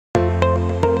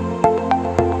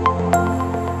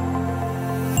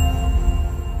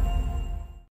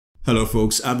Hello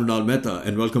folks, I'm Ronald Mehta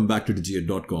and welcome back to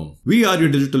Digit.com. We are your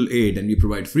digital aid and we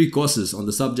provide free courses on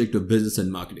the subject of business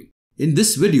and marketing. In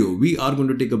this video, we are going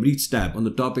to take a brief stab on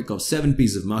the topic of 7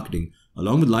 P's of marketing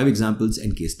along with live examples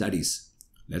and case studies.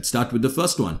 Let's start with the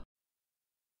first one.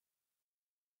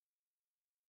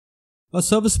 A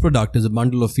service product is a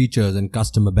bundle of features and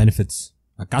customer benefits.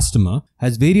 A customer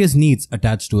has various needs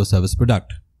attached to a service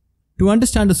product. To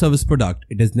understand a service product,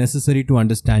 it is necessary to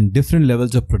understand different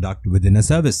levels of product within a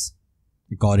service.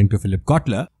 According to Philip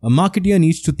Kotler, a marketer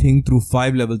needs to think through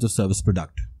 5 levels of service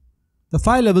product. The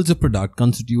 5 levels of product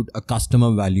constitute a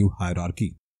customer value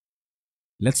hierarchy.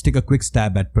 Let's take a quick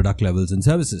stab at product levels and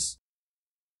services.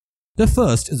 The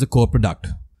first is the core product.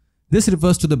 This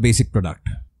refers to the basic product.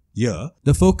 Here,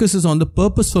 the focus is on the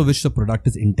purpose for which the product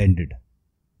is intended.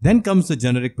 Then comes the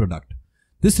generic product.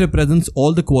 This represents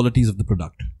all the qualities of the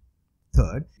product.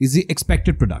 Third is the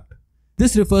expected product.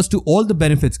 This refers to all the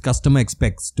benefits customer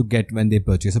expects to get when they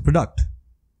purchase a product.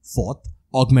 Fourth,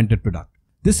 augmented product.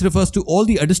 This refers to all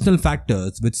the additional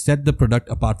factors which set the product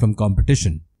apart from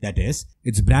competition, that is,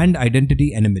 its brand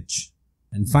identity and image.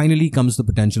 And finally comes the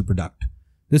potential product.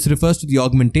 This refers to the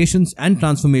augmentations and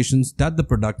transformations that the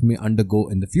product may undergo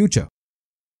in the future.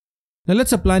 Now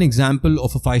let's apply an example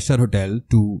of a 5-star hotel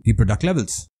to the product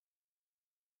levels.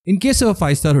 In case of a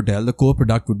 5-star hotel, the core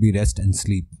product would be rest and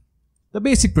sleep. The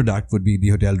basic product would be the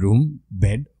hotel room,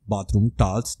 bed, bathroom,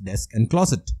 towels, desk and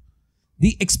closet.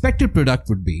 The expected product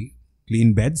would be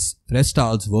clean beds, fresh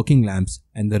towels, working lamps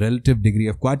and the relative degree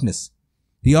of quietness.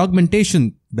 The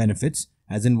augmentation benefits,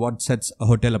 as in what sets a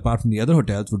hotel apart from the other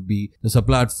hotels, would be the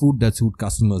supplied food that suit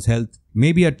customers' health,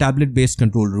 maybe a tablet-based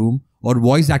control room or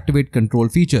voice-activate control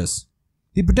features.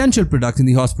 The potential products in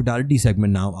the hospitality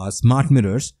segment now are smart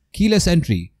mirrors, keyless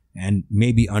entry, and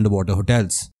maybe underwater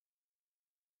hotels.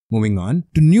 Moving on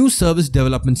to new service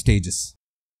development stages.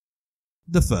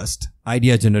 The first,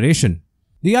 idea generation.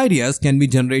 The ideas can be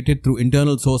generated through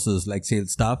internal sources like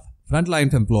sales staff,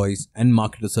 frontline employees, and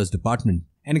market research department,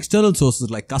 and external sources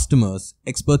like customers,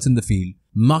 experts in the field,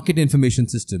 market information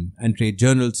system, and trade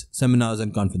journals, seminars,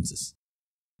 and conferences.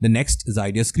 The next is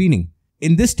idea screening.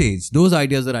 In this stage, those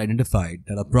ideas are identified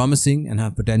that are promising and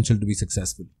have potential to be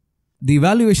successful. The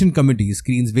evaluation committee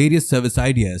screens various service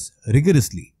ideas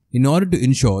rigorously in order to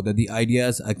ensure that the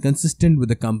ideas are consistent with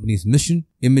the company's mission,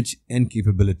 image, and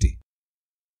capability.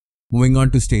 Moving on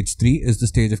to stage 3 is the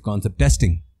stage of concept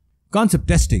testing. Concept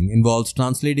testing involves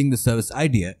translating the service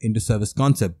idea into service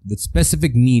concept with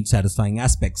specific need-satisfying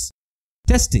aspects.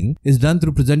 Testing is done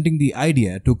through presenting the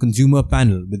idea to a consumer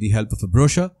panel with the help of a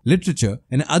brochure, literature,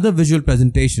 and other visual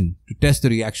presentation to test the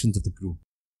reactions of the crew.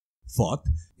 Fourth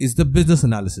is the business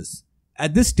analysis.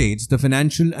 At this stage, the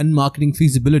financial and marketing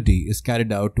feasibility is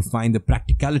carried out to find the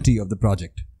practicality of the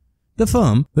project. The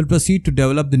firm will proceed to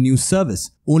develop the new service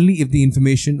only if the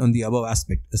information on the above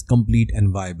aspect is complete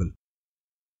and viable.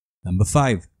 Number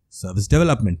 5. Service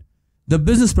development. The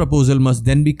business proposal must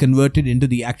then be converted into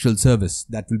the actual service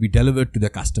that will be delivered to the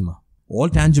customer. All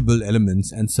tangible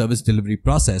elements and service delivery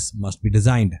process must be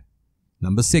designed.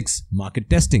 Number 6.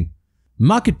 Market testing.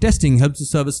 Market testing helps the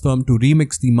service firm to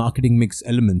remix the marketing mix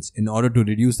elements in order to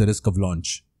reduce the risk of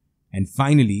launch. And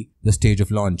finally, the stage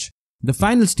of launch. The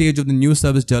final stage of the new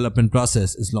service development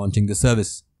process is launching the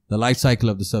service. The life cycle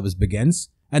of the service begins,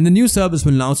 and the new service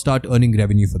will now start earning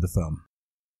revenue for the firm.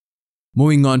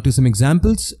 Moving on to some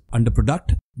examples under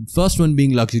product, first one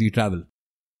being luxury travel.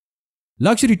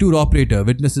 Luxury tour operator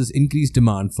witnesses increased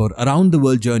demand for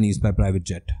around-the-world journeys by private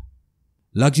jet.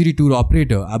 Luxury tour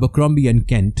operator Abercrombie &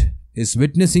 Kent is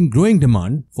witnessing growing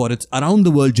demand for its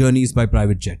around-the-world journeys by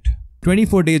private jet.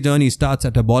 24-day journey starts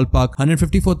at a ballpark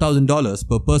 $154,000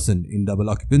 per person in double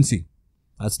occupancy.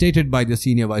 As stated by the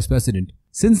senior vice president,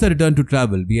 since the return to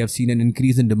travel, we have seen an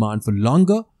increase in demand for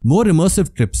longer, more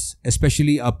immersive trips,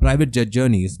 especially our private jet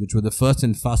journeys, which were the first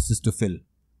and fastest to fill.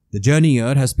 The journey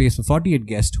here has space for 48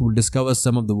 guests who will discover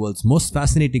some of the world's most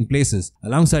fascinating places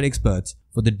alongside experts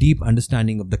for the deep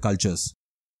understanding of the cultures.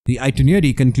 The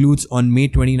itinerary concludes on May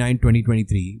 29,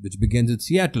 2023, which begins at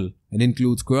Seattle and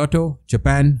includes Kyoto,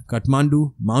 Japan,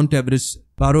 Kathmandu, Mount Everest,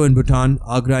 Paro in Bhutan,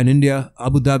 Agra in India,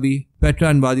 Abu Dhabi, Petra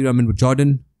and Wadi Rum in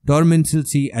Jordan, Dorman,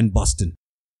 Silsi and Boston.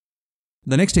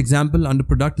 The next example under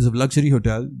product is of luxury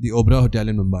hotel, the Oberoi Hotel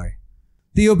in Mumbai.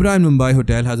 The Oberoi in Mumbai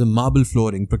hotel has a marble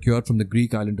flooring procured from the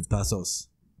Greek island of Thassos.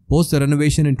 Post the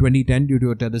renovation in 2010 due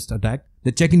to a terrorist attack,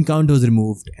 the check-in counter was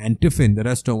removed and Tiffin, the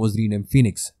restaurant, was renamed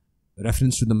Phoenix, a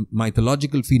reference to the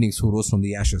mythological phoenix who rose from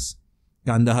the ashes.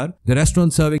 Kandahar, the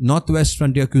restaurant serving Northwest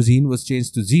frontier cuisine, was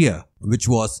changed to Zia, which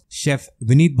was Chef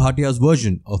Vineet Bhatia's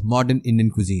version of modern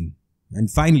Indian cuisine. And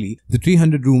finally, the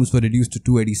 300 rooms were reduced to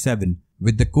 287,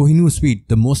 with the Kohinoor suite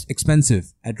the most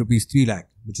expensive at Rs 3 lakh,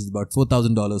 which is about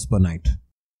 $4,000 per night.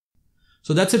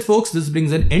 So that's it, folks. This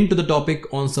brings an end to the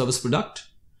topic on service product.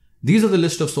 These are the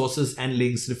list of sources and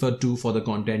links referred to for the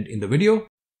content in the video.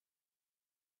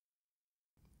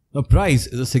 Now, price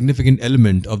is a significant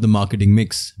element of the marketing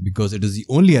mix because it is the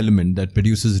only element that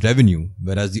produces revenue,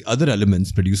 whereas the other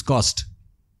elements produce cost.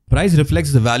 Price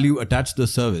reflects the value attached to the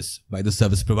service by the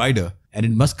service provider, and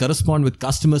it must correspond with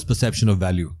customers' perception of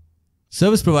value.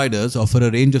 Service providers offer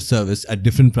a range of service at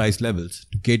different price levels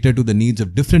to cater to the needs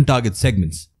of different target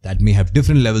segments that may have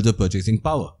different levels of purchasing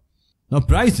power. Now,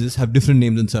 prices have different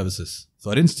names in services.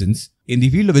 For instance, in the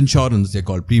field of insurance, they are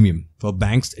called premium. For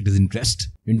banks, it is interest.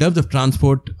 In terms of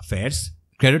transport, fares,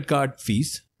 credit card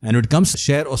fees, and when it comes to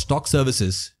share or stock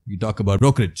services, we talk about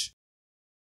brokerage.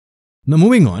 Now,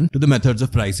 moving on to the methods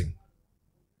of pricing.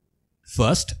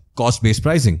 First, cost-based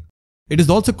pricing. It is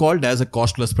also called as a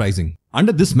cost-plus pricing.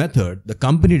 Under this method, the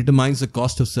company determines the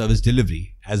cost of service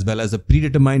delivery as well as a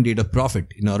predetermined rate of profit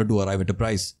in order to arrive at a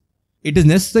price. It is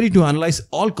necessary to analyze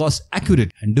all costs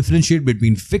accurately and differentiate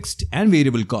between fixed and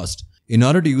variable cost in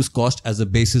order to use cost as a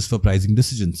basis for pricing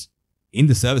decisions. In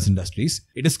the service industries,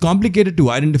 it is complicated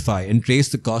to identify and trace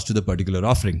the cost to the particular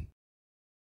offering.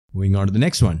 Moving on to the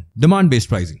next one, demand-based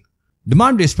pricing.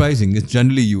 Demand-based pricing is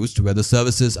generally used where the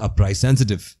services are price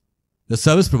sensitive. The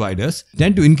service providers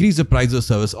tend to increase the price of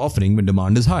service offering when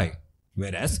demand is high,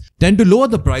 whereas tend to lower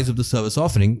the price of the service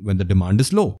offering when the demand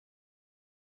is low.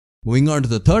 Moving on to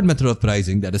the third method of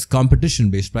pricing, that is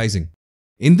competition-based pricing.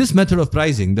 In this method of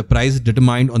pricing, the price is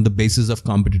determined on the basis of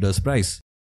competitors' price.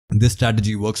 This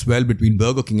strategy works well between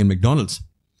Burger King and McDonald's.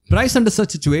 Price under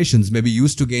such situations may be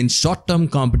used to gain short-term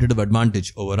competitive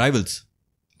advantage over rivals.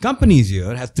 Companies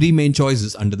here have three main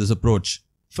choices under this approach.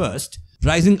 First,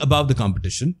 pricing above the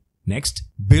competition. Next,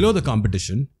 below the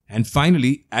competition. And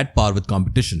finally, at par with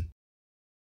competition.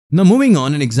 Now moving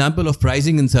on, an example of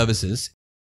pricing in services.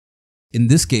 In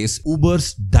this case,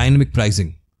 Uber's dynamic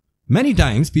pricing. Many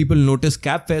times, people notice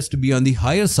cab fares to be on the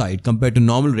higher side compared to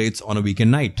normal rates on a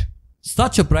weekend night.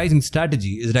 Such a pricing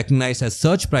strategy is recognized as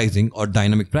surge pricing or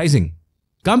dynamic pricing.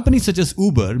 Companies such as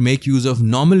Uber make use of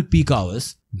normal peak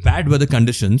hours, bad weather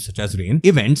conditions such as rain,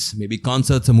 events, maybe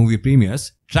concerts or movie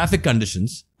premieres, traffic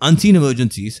conditions, unseen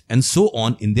emergencies, and so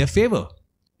on in their favor.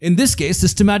 In this case,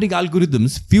 systematic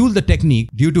algorithms fuel the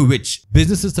technique due to which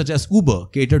businesses such as Uber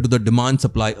cater to the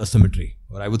demand-supply asymmetry,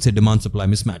 or I would say demand-supply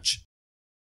mismatch.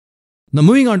 Now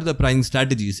moving on to the pricing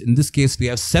strategies, in this case we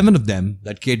have 7 of them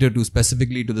that cater to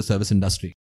specifically to the service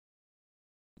industry.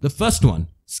 The first one,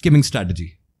 skimming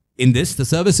strategy. In this, the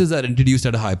services are introduced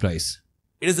at a high price.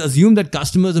 It is assumed that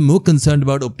customers are more concerned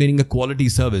about obtaining a quality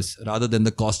service rather than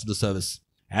the cost of the service.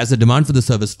 As the demand for the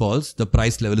service falls, the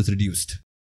price level is reduced.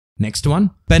 Next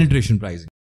one, penetration pricing.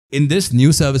 In this,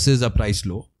 new services are priced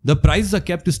low. The prices are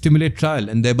kept to stimulate trial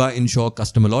and thereby ensure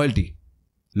customer loyalty.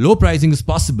 Low pricing is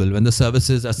possible when the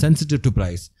services are sensitive to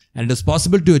price, and it is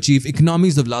possible to achieve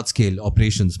economies of large-scale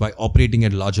operations by operating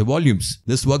at larger volumes.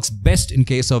 This works best in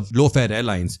case of low-fare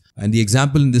airlines, and the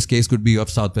example in this case could be of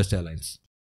Southwest Airlines.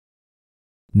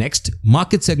 Next,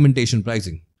 market segmentation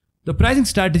pricing. The pricing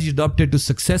strategy adopted to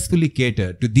successfully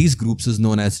cater to these groups is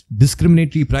known as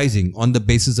discriminatory pricing on the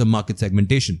basis of market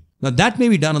segmentation. Now that may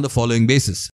be done on the following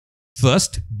basis.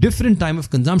 First, different time of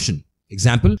consumption.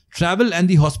 Example, travel and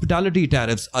the hospitality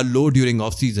tariffs are low during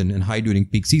off-season and high during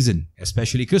peak season,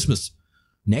 especially Christmas.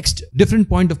 Next, different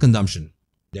point of consumption.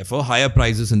 Therefore, higher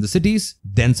prices in the cities,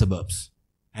 then suburbs.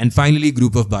 And finally,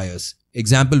 group of buyers.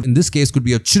 Example, in this case could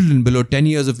be of children below 10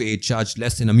 years of age charged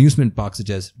less in amusement parks such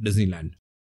as Disneyland.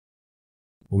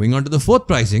 Moving on to the fourth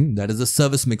pricing, that is the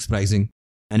service mix pricing,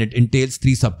 and it entails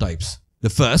 3 subtypes. The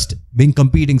first being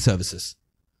competing services.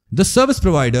 The service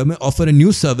provider may offer a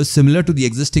new service similar to the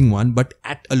existing one but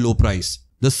at a low price.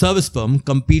 The service firm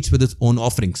competes with its own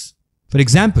offerings. For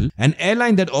example, an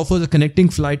airline that offers a connecting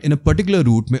flight in a particular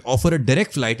route may offer a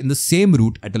direct flight in the same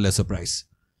route at a lesser price.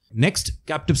 Next,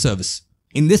 captive service.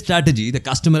 In this strategy, the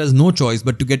customer has no choice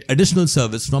but to get additional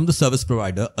service from the service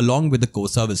provider along with the core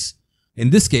service. In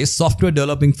this case, software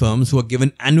developing firms who are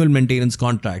given annual maintenance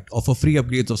contract offer free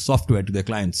upgrades of software to their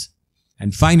clients.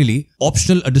 And finally,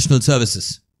 optional additional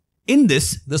services. In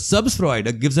this, the service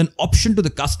provider gives an option to the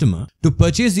customer to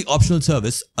purchase the optional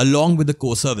service along with the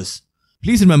core service.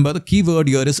 Please remember the key word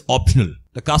here is optional.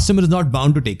 The customer is not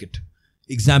bound to take it.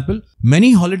 Example,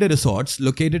 many holiday resorts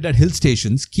located at hill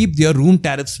stations keep their room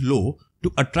tariffs low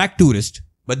to attract tourists,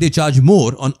 but they charge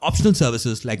more on optional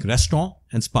services like restaurant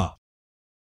and spa.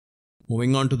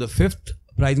 Moving on to the fifth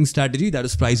pricing strategy, that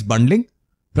is price bundling.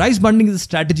 Price bundling is a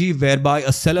strategy whereby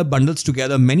a seller bundles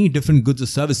together many different goods or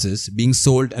services being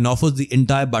sold and offers the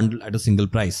entire bundle at a single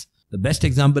price. The best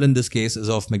example in this case is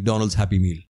of McDonald's Happy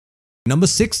Meal. Number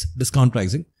 6, discount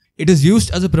pricing. It is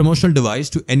used as a promotional device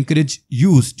to encourage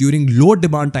use during low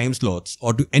demand time slots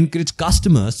or to encourage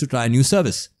customers to try a new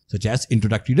service, such as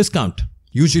introductory discount,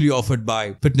 usually offered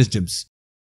by fitness gyms.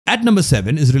 At number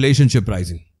 7 is relationship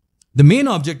pricing. The main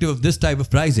objective of this type of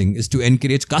pricing is to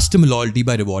encourage customer loyalty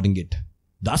by rewarding it.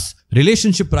 Thus,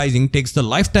 relationship pricing takes the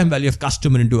lifetime value of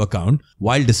customer into account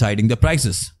while deciding the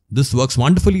prices. This works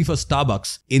wonderfully for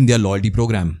Starbucks in their loyalty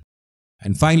program.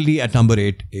 And finally, at number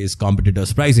 8 is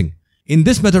competitors pricing. In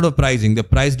this method of pricing, the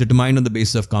price determined on the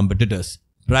basis of competitors.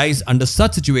 Price under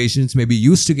such situations may be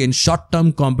used to gain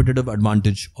short-term competitive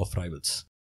advantage of rivals.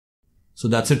 So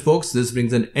that's it, folks. This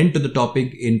brings an end to the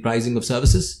topic in pricing of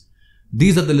services.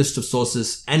 These are the list of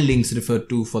sources and links referred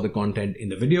to for the content in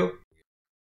the video.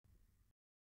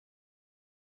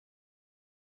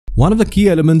 One of the key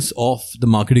elements of the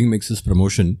marketing mix is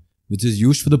promotion, which is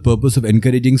used for the purpose of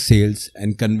encouraging sales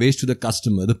and conveys to the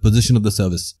customer the position of the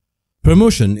service.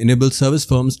 Promotion enables service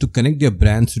firms to connect their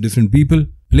brands to different people,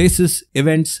 places,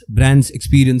 events, brands,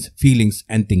 experience, feelings,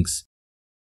 and things.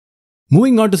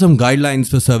 Moving on to some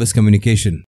guidelines for service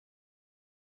communication.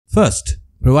 First,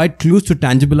 provide clues to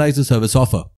tangibilize the service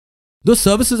offer. Though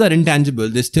services are intangible,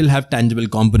 they still have tangible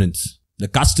components. The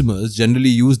customers generally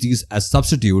use these as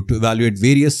substitute to evaluate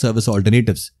various service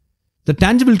alternatives. The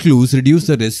tangible clues reduce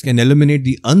the risk and eliminate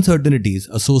the uncertainties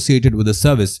associated with a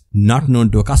service not known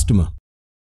to a customer.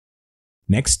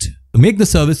 Next, make the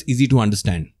service easy to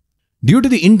understand. Due to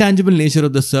the intangible nature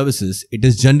of the services, it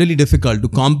is generally difficult to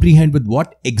comprehend with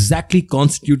what exactly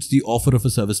constitutes the offer of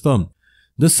a service firm.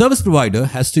 The service provider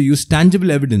has to use tangible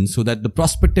evidence so that the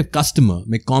prospective customer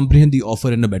may comprehend the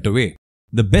offer in a better way.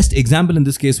 The best example in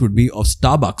this case would be of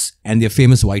Starbucks and their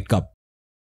famous white cup.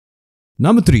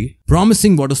 Number 3,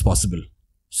 promising what is possible.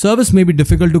 Service may be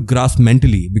difficult to grasp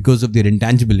mentally because of their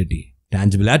intangibility.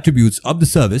 Tangible attributes of the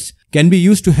service can be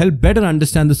used to help better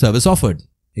understand the service offered.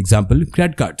 Example,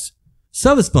 credit cards.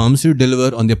 Service firms should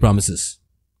deliver on their promises.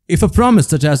 If a promise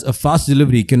such as a fast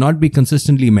delivery cannot be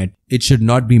consistently met, it should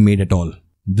not be made at all.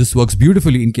 This works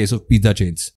beautifully in case of pizza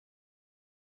chains.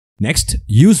 Next,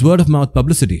 use word-of-mouth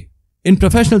publicity. In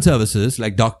professional services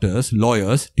like doctors,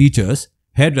 lawyers, teachers,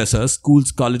 hairdressers,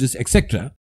 schools, colleges,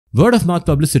 etc., word-of-mouth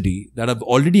publicity that have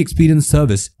already experienced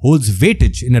service holds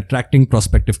weightage in attracting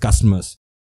prospective customers.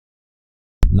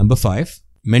 Number 5.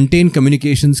 Maintain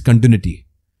communications continuity.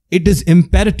 It is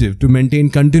imperative to maintain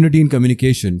continuity in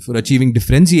communication for achieving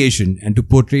differentiation and to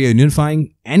portray a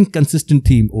unifying and consistent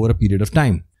theme over a period of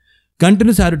time.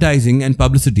 Continuous advertising and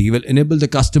publicity will enable the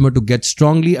customer to get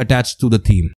strongly attached to the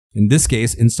theme. In this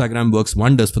case, Instagram works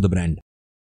wonders for the brand.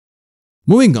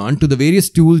 Moving on to the various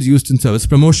tools used in service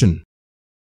promotion.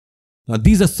 Now,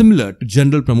 these are similar to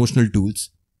general promotional tools,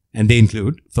 and they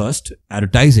include, first,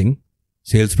 advertising,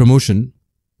 sales promotion,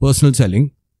 personal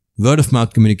selling,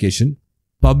 word-of-mouth communication,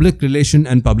 public relation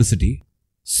and publicity,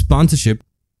 sponsorship,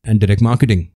 and direct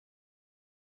marketing.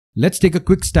 Let's take a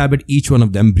quick stab at each one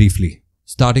of them briefly,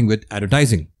 starting with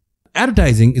advertising.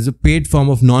 Advertising is a paid form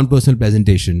of non-personal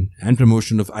presentation and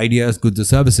promotion of ideas, goods or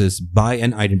services by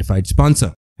an identified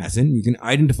sponsor, as in you can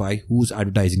identify who's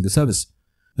advertising the service.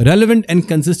 Relevant and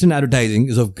consistent advertising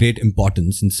is of great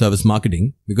importance in service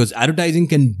marketing because advertising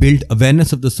can build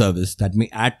awareness of the service that may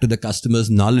add to the customer's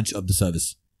knowledge of the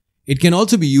service. It can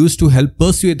also be used to help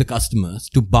persuade the customers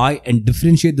to buy and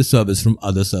differentiate the service from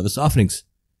other service offerings.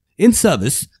 In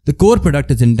service, the core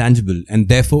product is intangible and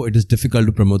therefore it is difficult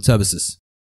to promote services.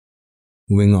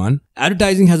 Moving on,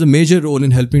 advertising has a major role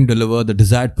in helping deliver the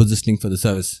desired positioning for the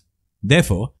service.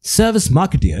 Therefore, service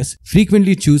marketeers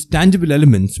frequently choose tangible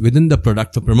elements within the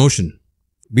product for promotion.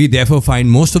 We therefore find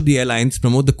most of the airlines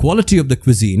promote the quality of the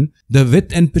cuisine, the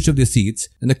width and pitch of their seats,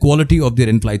 and the quality of their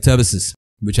in-flight services,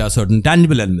 which are certain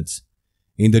tangible elements.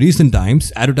 In the recent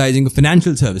times, advertising of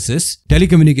financial services,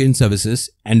 telecommunication services,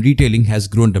 and retailing has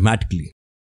grown dramatically.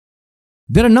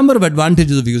 There are a number of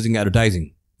advantages of using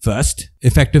advertising. First,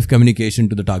 effective communication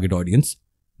to the target audience.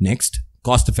 Next,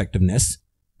 cost effectiveness.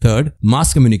 Third,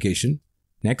 mass communication.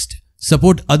 Next,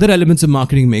 support other elements of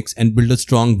marketing mix and build a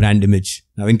strong brand image.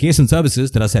 Now, in case and services,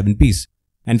 there are 7 P's.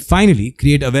 And finally,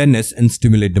 create awareness and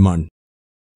stimulate demand.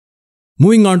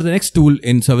 Moving on to the next tool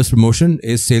in service promotion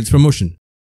is sales promotion.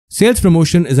 Sales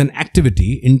promotion is an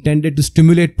activity intended to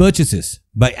stimulate purchases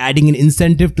by adding an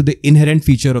incentive to the inherent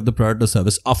feature of the product or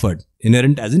service offered,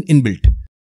 inherent as in inbuilt.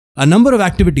 A number of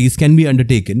activities can be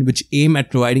undertaken which aim at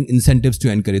providing incentives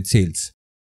to encourage sales.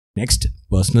 Next,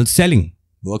 personal selling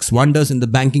works wonders in the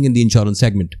banking and the insurance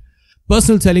segment.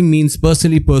 Personal selling means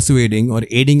personally persuading or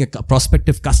aiding a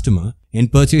prospective customer in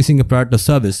purchasing a product or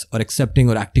service or accepting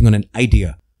or acting on an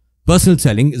idea. Personal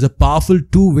selling is a powerful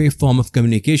two-way form of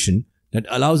communication that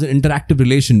allows an interactive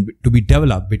relation to be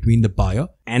developed between the buyer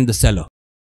and the seller.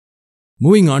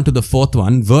 Moving on to the fourth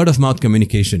one, word-of-mouth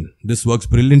communication. This works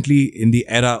brilliantly in the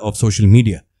era of social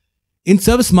media. In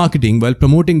service marketing, while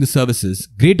promoting the services,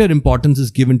 greater importance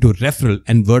is given to referral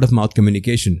and word-of-mouth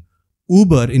communication.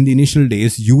 Uber in the initial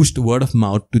days used word of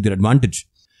mouth to their advantage.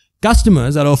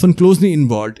 Customers are often closely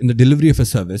involved in the delivery of a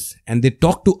service and they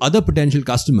talk to other potential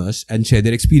customers and share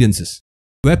their experiences.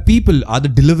 Where people are the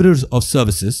deliverers of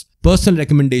services, personal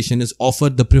recommendation is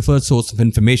offered the preferred source of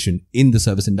information in the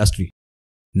service industry.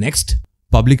 Next,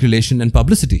 public relation and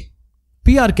publicity.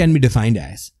 PR can be defined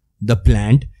as the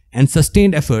planned and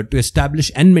sustained effort to establish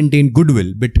and maintain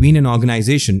goodwill between an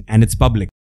organization and its public.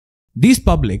 These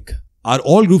public are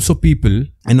all groups of people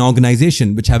and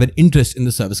organizations which have an interest in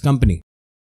the service company.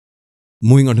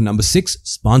 Moving on to number 6,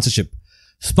 sponsorship.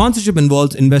 Sponsorship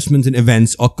involves investments in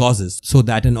events or causes so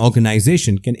that an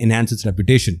organization can enhance its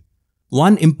reputation.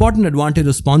 One important advantage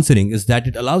of sponsoring is that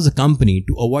it allows a company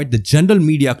to avoid the general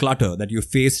media clutter that you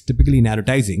face typically in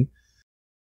advertising.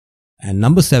 And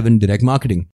number 7, direct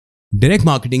marketing. Direct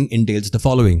marketing entails the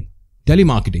following: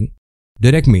 telemarketing,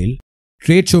 direct mail,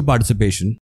 trade show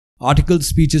participation, articles,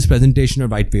 speeches, presentation or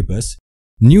white papers,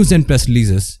 news and press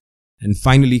releases, and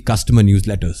finally customer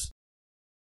newsletters.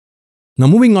 Now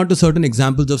moving on to certain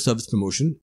examples of service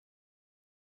promotion.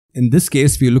 In this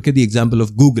case, we look at the example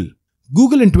of Google.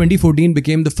 Google in 2014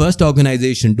 became the first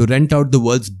organization to rent out the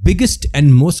world's biggest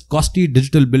and most costly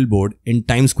digital billboard in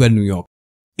Times Square, New York.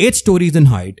 8 stories in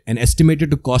height and estimated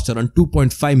to cost around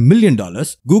 $2.5 million,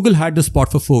 Google had the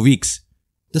spot for 4 weeks.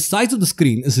 The size of the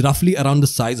screen is roughly around the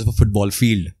size of a football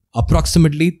field.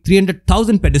 Approximately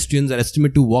 300,000 pedestrians are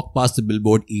estimated to walk past the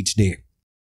billboard each day.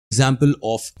 Example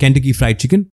of Kentucky Fried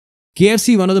Chicken.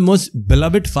 KFC, one of the most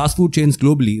beloved fast food chains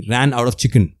globally, ran out of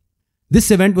chicken.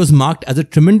 This event was marked as a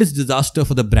tremendous disaster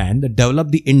for the brand that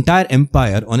developed the entire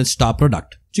empire on its star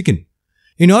product, chicken.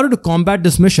 In order to combat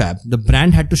this mishap, the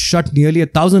brand had to shut nearly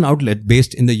 1,000 outlets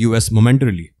based in the US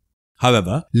momentarily.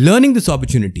 However, learning this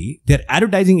opportunity, their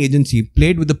advertising agency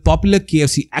played with the popular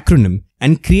KFC acronym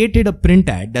and created a print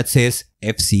ad that says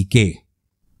FCK.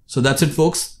 So that's it,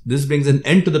 folks. This brings an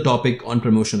end to the topic on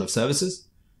promotion of services.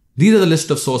 These are the list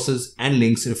of sources and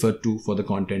links referred to for the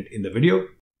content in the video.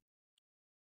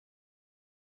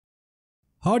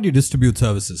 How do you distribute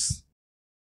services?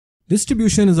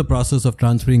 Distribution is a process of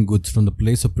transferring goods from the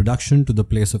place of production to the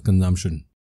place of consumption.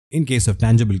 In case of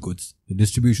tangible goods, the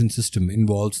distribution system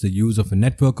involves the use of a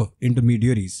network of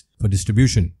intermediaries for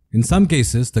distribution. In some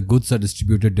cases, the goods are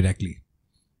distributed directly.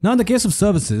 Now, in the case of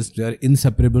services, they are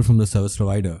inseparable from the service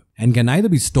provider and can neither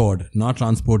be stored nor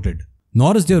transported,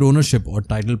 nor is their ownership or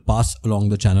title passed along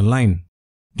the channel line.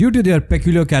 Due to their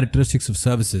peculiar characteristics of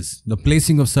services, the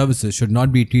placing of services should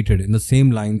not be treated in the same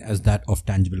line as that of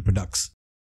tangible products.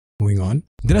 Moving on,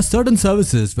 there are certain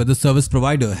services where the service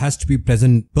provider has to be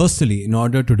present personally in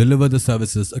order to deliver the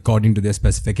services according to their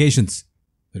specifications.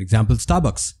 For example,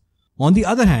 Starbucks. On the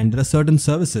other hand, there are certain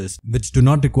services which do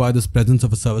not require this presence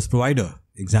of a service provider.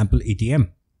 Example, ATM.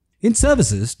 In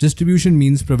services, distribution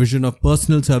means provision of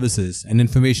personal services and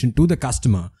information to the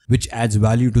customer which adds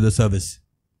value to the service.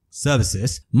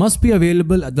 Services must be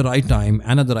available at the right time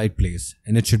and at the right place,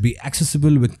 and it should be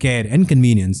accessible with care and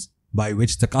convenience by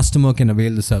which the customer can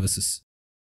avail the services.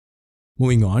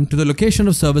 Moving on to the location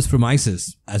of service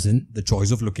premises, as in the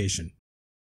choice of location.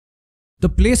 The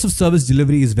place of service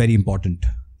delivery is very important.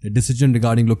 The decision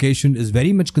regarding location is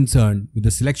very much concerned with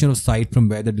the selection of site from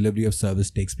where the delivery of service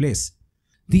takes place.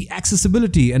 The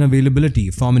accessibility and availability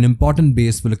form an important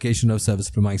base for location of service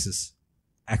premises.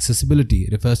 Accessibility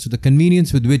refers to the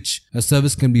convenience with which a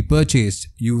service can be purchased,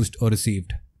 used, or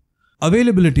received.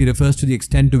 Availability refers to the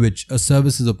extent to which a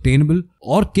service is obtainable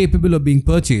or capable of being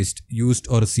purchased, used,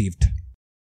 or received.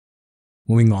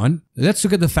 Moving on, let's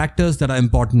look at the factors that are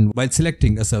important while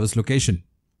selecting a service location.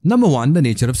 Number 1, the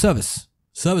nature of service.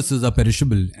 Services are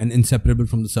perishable and inseparable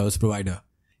from the service provider.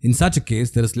 In such a case,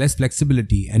 there is less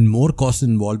flexibility and more cost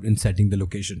involved in setting the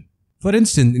location. For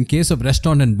instance, in case of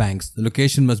restaurant and banks, the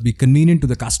location must be convenient to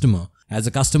the customer as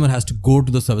the customer has to go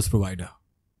to the service provider.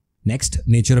 Next,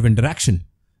 nature of interaction.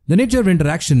 The nature of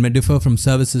interaction may differ from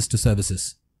services to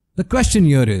services. The question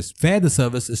here is where the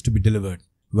service is to be delivered,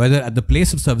 whether at the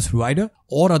place of service provider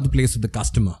or at the place of the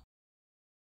customer.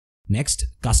 Next,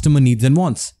 customer needs and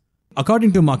wants.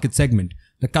 According to a market segment,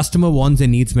 the customer wants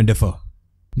and needs may differ.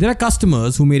 There are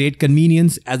customers who may rate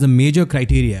convenience as a major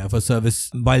criteria for service,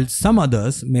 while some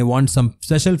others may want some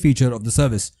special feature of the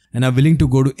service and are willing to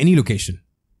go to any location.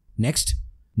 Next,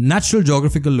 natural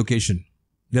geographical location.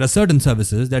 There are certain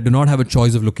services that do not have a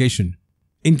choice of location.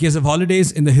 In case of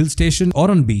holidays in the hill station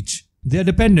or on beach, they are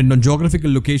dependent on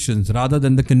geographical locations rather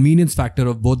than the convenience factor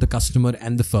of both the customer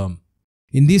and the firm.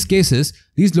 In these cases,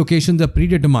 these locations are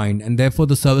predetermined and therefore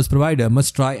the service provider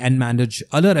must try and manage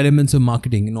other elements of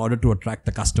marketing in order to attract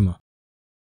the customer.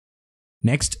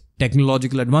 Next,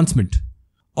 technological advancement.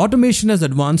 Automation has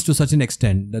advanced to such an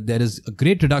extent that there is a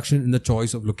great reduction in the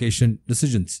choice of location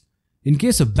decisions. In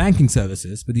case of banking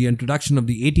services, with the introduction of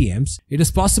the ATMs, it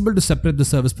is possible to separate the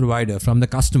service provider from the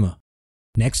customer.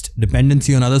 Next,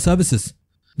 dependency on other services.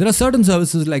 There are certain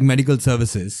services like medical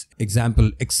services,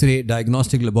 example X-ray,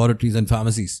 diagnostic laboratories and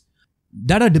pharmacies,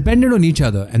 that are dependent on each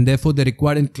other and therefore they are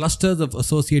required in clusters of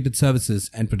associated services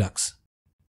and products.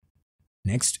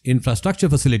 Next, infrastructure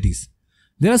facilities.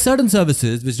 There are certain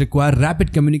services which require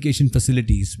rapid communication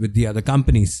facilities with the other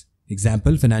companies,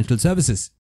 example financial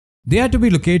services. They are to be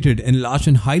located in large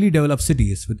and highly developed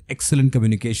cities with excellent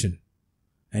communication.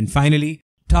 And finally,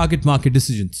 target market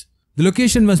decisions. The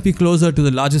location must be closer to the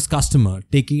largest customer,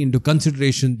 taking into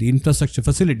consideration the infrastructure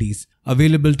facilities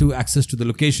available to access to the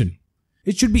location.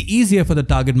 It should be easier for the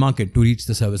target market to reach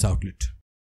the service outlet.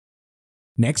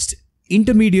 Next,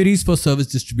 intermediaries for service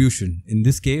distribution, in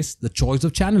this case, the choice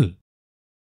of channel.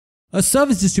 A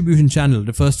service distribution channel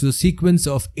refers to the sequence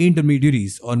of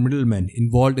intermediaries or middlemen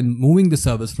involved in moving the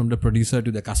service from the producer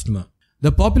to the customer.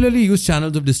 The popularly used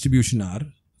channels of distribution are,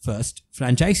 first,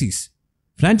 franchisees.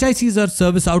 Franchisees are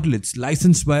service outlets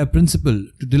licensed by a principal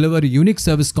to deliver a unique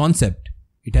service concept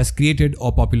it has created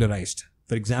or popularized.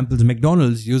 For example,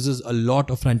 McDonald's uses a lot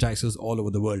of franchises all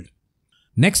over the world.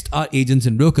 Next are agents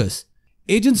and brokers.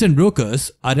 Agents and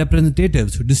brokers are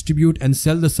representatives who distribute and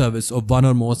sell the service of one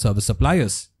or more service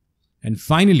suppliers. And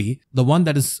finally, the one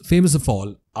that is famous of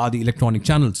all are the electronic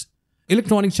channels.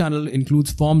 Electronic channel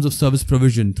includes forms of service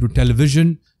provision through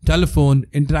television, telephone,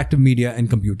 interactive media and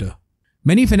computer.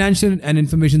 Many financial and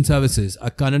information services are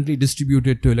currently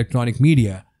distributed to electronic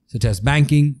media such as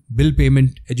banking, bill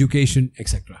payment, education,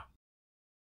 etc.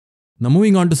 Now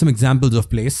moving on to some examples of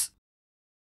place.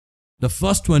 The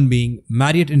first one being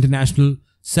Marriott International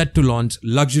set to launch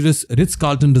luxurious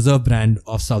Ritz-Carlton Reserve brand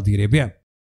of Saudi Arabia.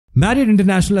 Marriott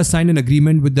International has signed an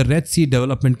agreement with the Red Sea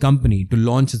Development Company to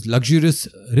launch its luxurious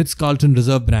Ritz-Carlton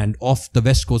Reserve brand off the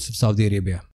west coast of Saudi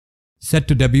Arabia. Set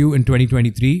to debut in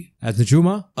 2023 as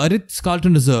Najuma, a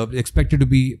Ritz-Carlton Reserve is expected to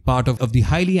be part of the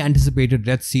highly anticipated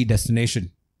Red Sea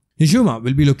destination. Najuma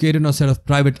will be located on a set of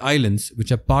private islands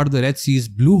which are part of the Red Sea's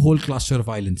Blue Hole cluster of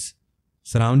islands.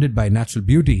 Surrounded by natural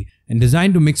beauty and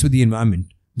designed to mix with the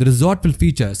environment, the resort will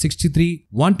feature 63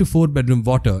 1 to 4 bedroom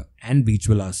water and beach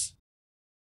villas.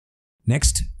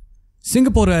 Next,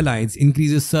 Singapore Airlines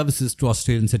increases services to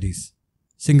Australian cities.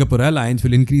 Singapore Airlines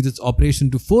will increase its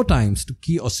operation to 4 times to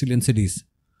key Australian cities.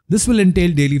 This will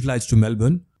entail daily flights to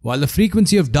Melbourne, while the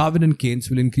frequency of Darwin and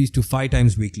Cairns will increase to 5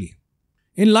 times weekly.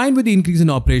 In line with the increase in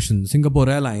operations, Singapore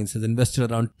Airlines has invested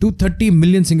around 230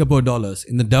 million Singapore dollars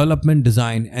in the development,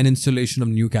 design and installation of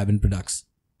new cabin products.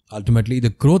 Ultimately, the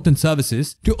growth in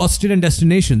services to Australian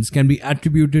destinations can be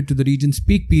attributed to the region's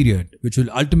peak period, which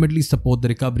will ultimately support the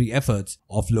recovery efforts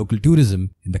of local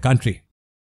tourism in the country.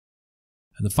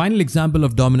 And the final example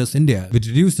of Domino's India, which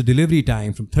reduced the delivery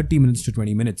time from 30 minutes to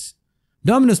 20 minutes.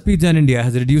 Domino's Pizza in India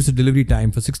has reduced the delivery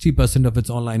time for 60% of its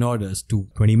online orders to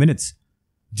 20 minutes.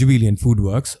 Jubilant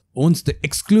Foodworks owns the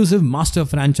exclusive master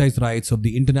franchise rights of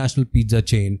the international pizza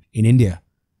chain in India.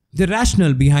 The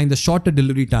rationale behind the shorter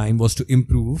delivery time was to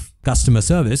improve customer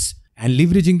service and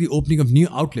leveraging the opening of new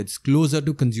outlets closer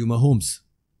to consumer homes.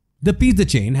 The pizza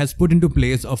chain has put into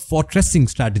place a fortressing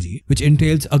strategy which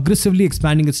entails aggressively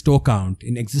expanding its store count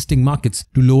in existing markets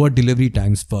to lower delivery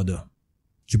times further.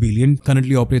 Jubilant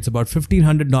currently operates about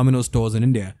 1,500 Domino's stores in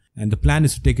India and the plan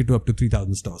is to take it to up to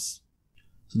 3,000 stores.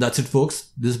 So that's it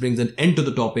folks. This brings an end to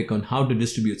the topic on how to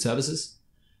distribute services.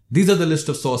 These are the list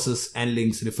of sources and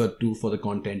links referred to for the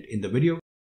content in the video.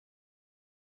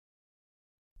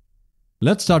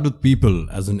 Let's start with people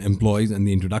as in employees and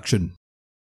the introduction.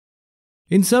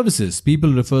 In services,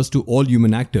 people refers to all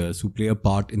human actors who play a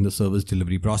part in the service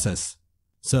delivery process.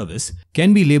 Service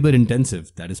can be labor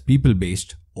intensive, that is people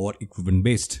based or equipment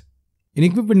based. In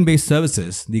equipment based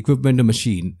services, the equipment or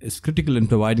machine is critical in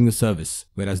providing the service,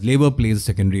 whereas labor plays a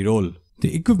secondary role.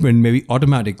 The equipment may be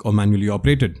automatic or manually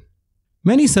operated.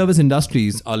 Many service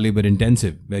industries are labor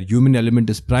intensive, where human element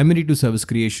is primary to service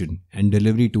creation and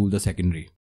delivery tool the secondary.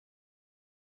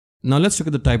 Now let's look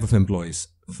at the type of employees.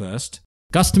 First,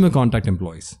 customer contact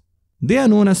employees. They are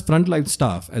known as frontline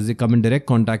staff as they come in direct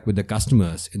contact with the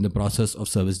customers in the process of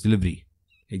service delivery.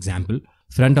 Example,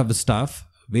 front office staff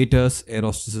waiters, air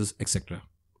hostesses, etc.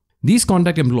 These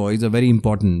contact employees are very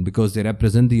important because they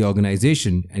represent the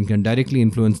organization and can directly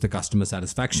influence the customer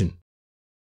satisfaction.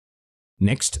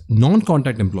 Next,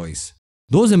 non-contact employees.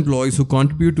 Those employees who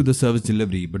contribute to the service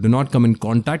delivery but do not come in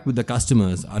contact with the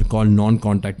customers are called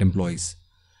non-contact employees.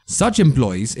 Such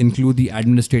employees include the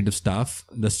administrative staff,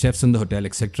 the chefs in the hotel,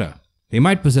 etc. They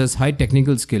might possess high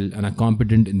technical skill and are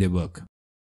competent in their work.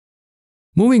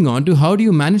 Moving on to how do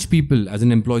you manage people as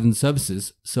an employee in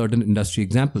services, certain industry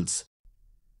examples.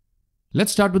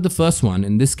 Let's start with the first one,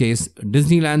 in this case,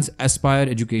 Disneyland's Aspire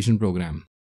education program.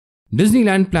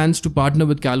 Disneyland plans to partner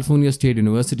with California State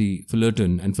University,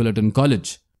 Fullerton and Fullerton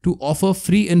College to offer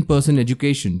free in-person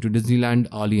education to Disneyland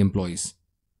hourly employees.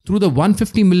 Through the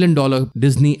 $150 million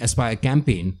Disney Aspire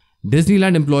campaign,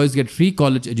 Disneyland employees get free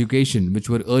college education which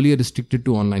were earlier restricted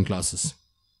to online classes.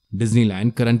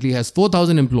 Disneyland currently has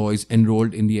 4,000 employees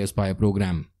enrolled in the Aspire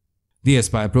program. The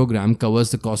Aspire program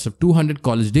covers the cost of 200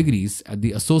 college degrees at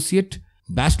the associate,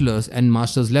 bachelor's and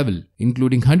master's level,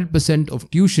 including 100% of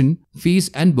tuition, fees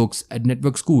and books at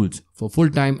network schools for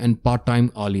full-time and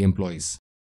part-time hourly employees.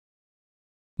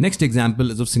 Next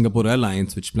example is of Singapore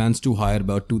Airlines, which plans to hire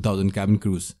about 2,000 cabin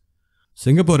crews.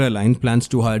 Singapore Airlines plans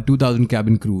to hire 2,000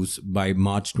 cabin crews by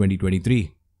March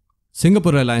 2023.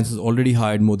 Singapore Airlines has already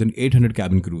hired more than 800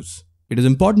 cabin crews. It is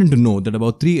important to note that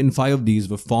about 3 in 5 of these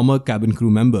were former cabin crew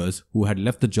members who had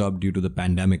left the job due to the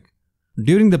pandemic.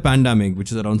 During the pandemic,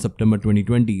 which is around September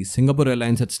 2020, Singapore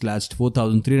Airlines had slashed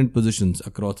 4,300 positions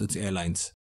across its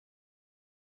airlines.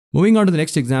 Moving on to the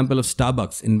next example of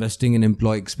Starbucks investing in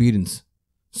employee experience.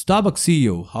 Starbucks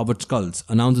CEO Howard Schultz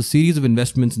announced a series of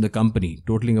investments in the company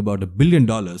totaling about $1 billion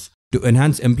to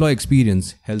enhance employee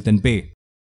experience, health and pay.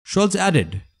 Schultz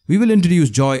added, "We will introduce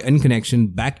joy and connection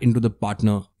back into the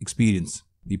partner experience."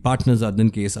 The partners in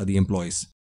this case are the employees.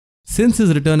 Since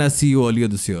his return as CEO earlier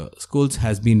this year, Schultz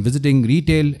has been visiting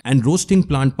retail and roasting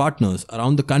plant partners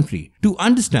around the country to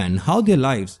understand how their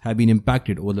lives have been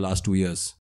impacted over the last 2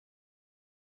 years.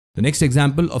 The next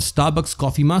example of Starbucks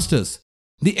Coffee Masters.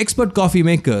 The expert coffee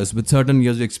makers with certain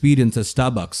years of experience at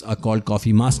Starbucks are called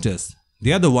coffee masters.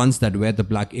 They are the ones that wear the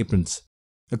black aprons.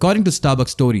 According to Starbucks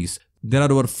Stories, there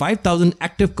are over 5,000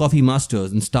 active coffee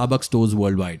masters in Starbucks stores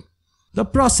worldwide. The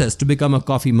process to become a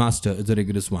coffee master is a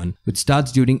rigorous one, which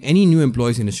starts during any new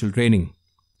employee's initial training.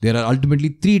 There are ultimately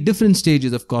 3 different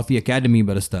stages of coffee academy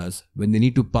baristas when they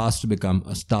need to pass to become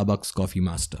a Starbucks coffee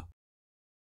master.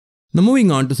 Now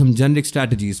moving on to some generic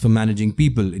strategies for managing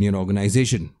people in your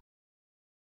organization.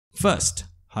 First,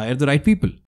 hire the right people.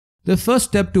 The first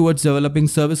step towards developing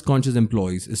service-conscious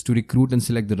employees is to recruit and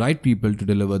select the right people to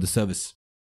deliver the service.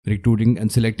 Recruiting and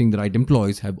selecting the right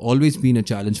employees have always been a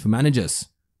challenge for managers.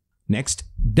 Next,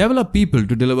 develop people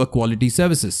to deliver quality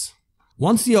services.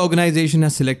 Once the organization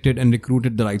has selected and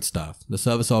recruited the right staff, the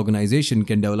service organization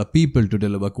can develop people to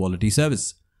deliver quality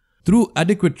service. Through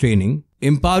adequate training,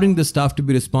 empowering the staff to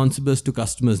be responsive to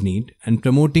customers' needs, and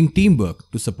promoting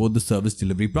teamwork to support the service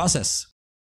delivery process.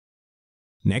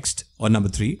 Next, or number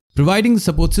 3, providing the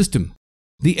support system.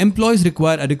 The employees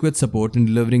require adequate support in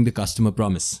delivering the customer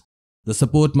promise. The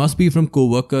support must be from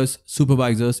co-workers,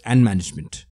 supervisors, and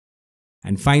management.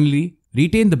 And finally,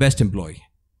 retain the best employee.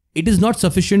 It is not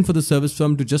sufficient for the service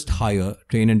firm to just hire,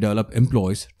 train, and develop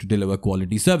employees to deliver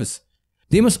quality service.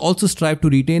 They must also strive to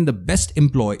retain the best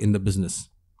employee in the business.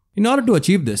 In order to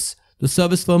achieve this, the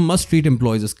service firm must treat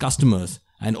employees as customers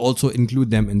and also include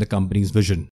them in the company's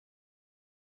vision.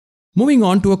 Moving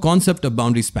on to a concept of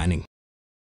boundary spanning.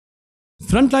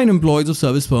 Frontline employees of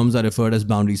service firms are referred as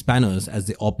boundary spanners as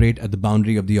they operate at the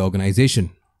boundary of the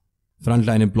organization.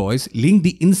 Frontline employees link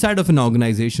the inside of an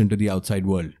organization to the outside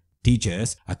world.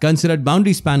 Teachers are considered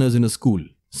boundary spanners in a school.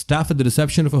 Staff at the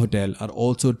reception of a hotel are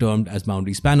also termed as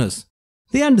boundary spanners.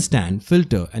 They understand,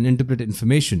 filter, and interpret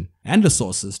information and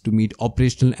resources to meet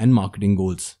operational and marketing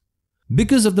goals.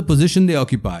 Because of the position they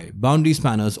occupy, boundary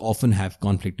spanners often have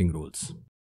conflicting roles.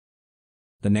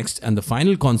 The next and the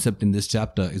final concept in this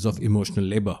chapter is of emotional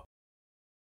labor.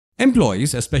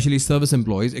 Employees, especially service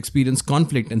employees, experience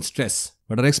conflict and stress,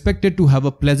 but are expected to have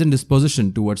a pleasant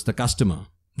disposition towards the customer.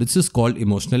 This is called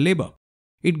emotional labor.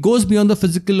 It goes beyond the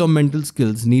physical or mental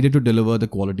skills needed to deliver the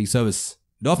quality service.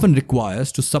 It often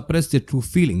requires to suppress their true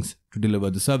feelings to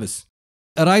deliver the service.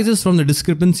 It arises from the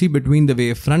discrepancy between the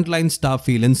way frontline staff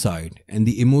feel inside and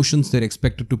the emotions they're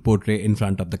expected to portray in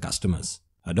front of the customers.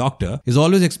 A doctor is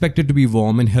always expected to be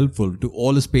warm and helpful to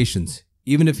all his patients,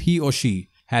 even if he or she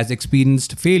has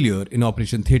experienced failure in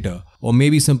operation theatre or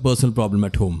maybe some personal problem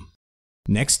at home.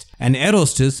 Next, an air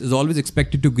hostess is always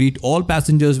expected to greet all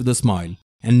passengers with a smile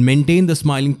and maintain the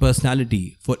smiling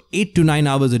personality for 8 to 9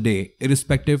 hours a day,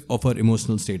 irrespective of her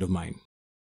emotional state of mind.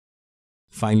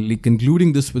 Finally,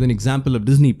 concluding this with an example of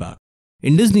Disney Park.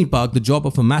 In Disney Park, the job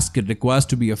of a mascot requires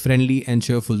to be friendly and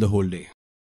cheerful the whole day.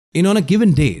 On a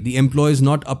given day, the employee is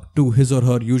not up to his or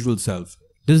her usual self.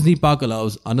 Disney Park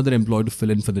allows another employee to fill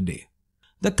in for the day.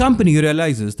 The company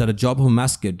realizes that a job of a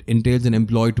mascot entails an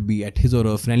employee to be at his or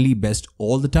her friendly best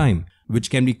all the time,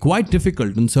 which can be quite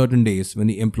difficult on certain days when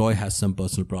the employee has some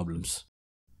personal problems.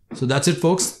 So that's it,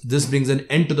 folks. This brings an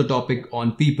end to the topic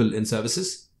on people in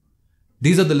services.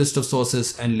 These are the list of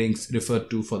sources and links referred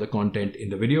to for the content in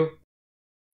the video.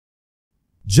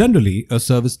 Generally, a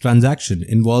service transaction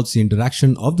involves the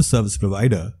interaction of the service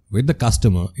provider with the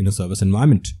customer in a service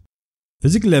environment.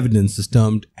 Physical evidence is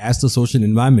termed as the social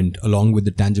environment along with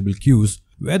the tangible cues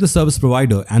where the service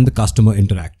provider and the customer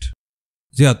interact.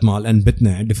 Ziyatmal and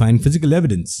Bittner define physical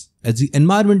evidence as the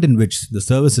environment in which the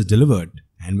service is delivered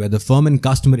and where the firm and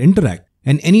customer interact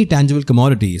and any tangible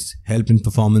commodities help in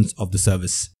performance of the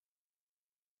service.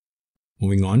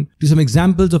 Moving on to some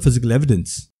examples of physical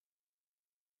evidence.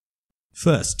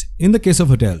 First, in the case of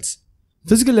hotels,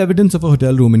 physical evidence of a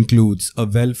hotel room includes a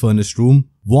well-furnished room,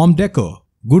 warm decor,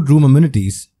 good room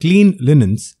amenities, clean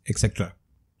linens, etc.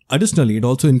 Additionally, it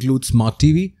also includes smart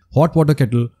TV, hot water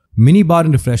kettle, mini bar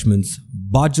and refreshments,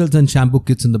 bath gels and shampoo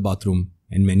kits in the bathroom,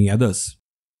 and many others.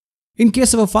 In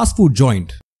case of a fast food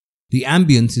joint, the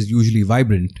ambience is usually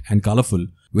vibrant and colorful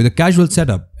with a casual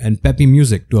setup and peppy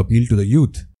music to appeal to the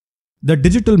youth. The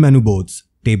digital menu boards,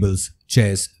 tables,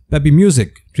 chairs, peppy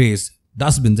music, trays,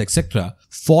 dustbins, etc.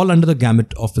 fall under the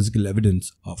gamut of physical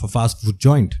evidence of a fast food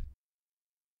joint.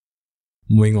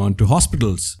 Moving on to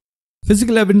hospitals.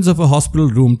 Physical evidence of a hospital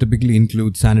room typically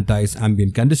includes sanitized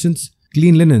ambient conditions,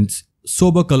 clean linens,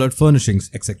 sober colored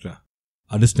furnishings, etc.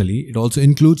 Additionally, it also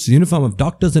includes the uniform of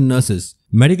doctors and nurses,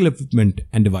 medical equipment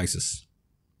and devices.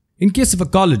 In case of a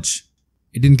college,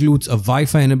 it includes a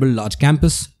Wi-Fi enabled large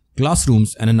campus,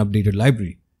 classrooms and an updated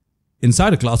library.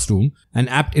 Inside a classroom, an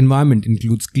apt environment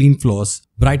includes clean floors,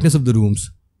 brightness of the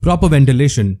rooms, proper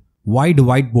ventilation, wide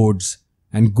whiteboards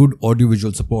and good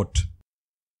audiovisual support.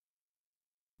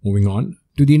 Moving on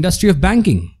to the industry of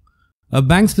banking. A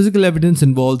bank's physical evidence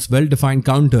involves well-defined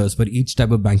counters for each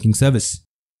type of banking service.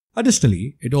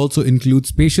 Additionally, it also includes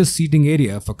spacious seating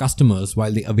area for customers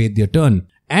while they await their turn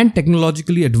and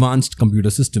technologically advanced computer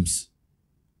systems.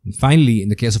 And finally, in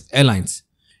the case of airlines.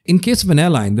 In case of an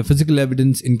airline, the physical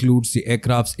evidence includes the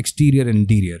aircraft's exterior and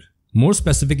interior, more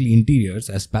specifically interiors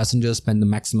as passengers spend the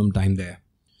maximum time there.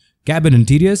 Cabin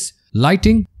interiors,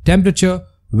 lighting, temperature,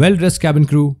 well-dressed cabin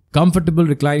crew, comfortable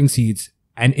reclining seats,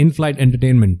 and in-flight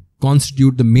entertainment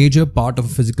constitute the major part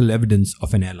of physical evidence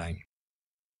of an airline.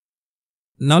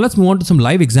 Now let's move on to some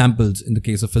live examples in the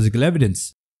case of physical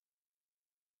evidence.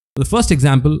 The first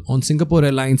example on Singapore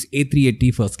Airlines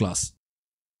A380 First Class.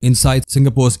 Inside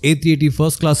Singapore's A380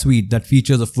 First Class suite that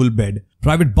features a full bed,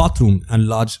 private bathroom and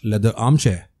large leather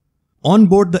armchair. On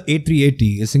board the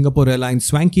A380 is Singapore Airlines'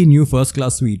 swanky new First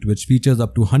Class suite which features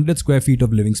up to 100 square feet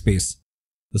of living space.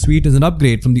 The suite is an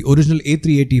upgrade from the original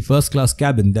A380 First Class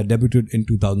cabin that debuted in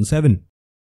 2007.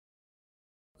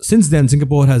 Since then,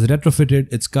 Singapore has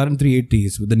retrofitted its current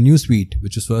 380s with a new suite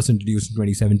which was first introduced in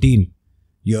 2017.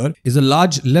 Here is a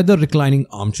large leather reclining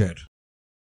armchair.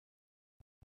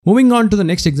 Moving on to the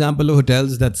next example of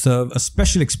hotels that serve a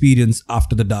special experience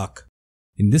after the dark.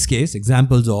 In this case,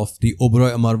 examples of the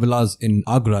Oberoi Amar Villas in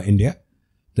Agra, India.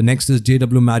 The next is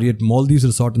JW Marriott Maldives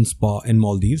Resort and Spa in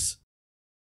Maldives.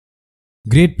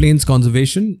 Great Plains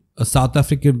Conservation, a South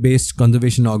African-based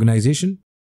conservation organization,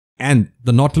 and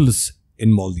the Nautilus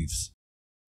in Maldives.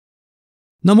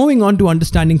 Now moving on to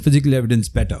understanding physical evidence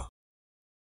better.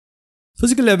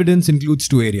 Physical evidence includes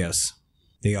two areas.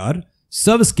 They are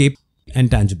servicescape and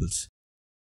tangibles.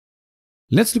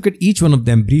 Let's look at each one of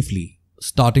them briefly,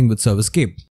 starting with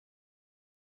servicescape.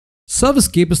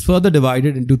 Servicescape is further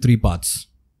divided into three parts: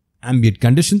 ambient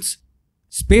conditions,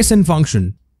 space and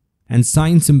function, and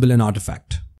sign, symbol and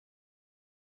artifact.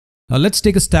 Now let's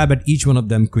take a stab at each one of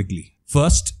them quickly.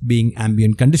 First being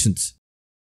ambient conditions.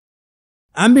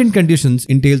 Ambient conditions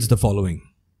entails the following.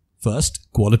 First,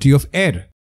 quality of air.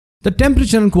 The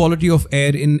temperature and quality of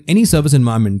air in any service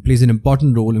environment plays an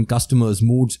important role in customers'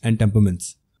 moods and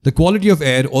temperaments. The quality of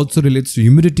air also relates to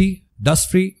humidity,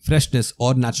 dust-free, freshness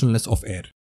or naturalness of air.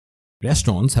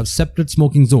 Restaurants have separate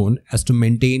smoking zone as to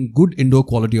maintain good indoor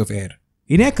quality of air.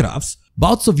 In aircrafts,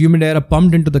 bouts of humid air are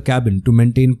pumped into the cabin to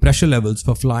maintain pressure levels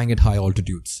for flying at high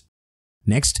altitudes.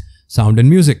 Next, sound and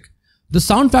music. The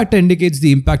sound factor indicates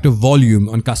the impact of volume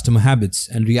on customer habits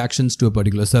and reactions to a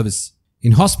particular service.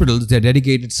 In hospitals, there are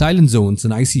dedicated silent zones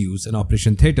in ICUs and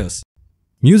operation theatres.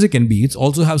 Music and beats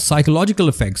also have psychological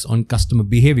effects on customer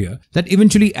behavior that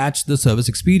eventually adds to the service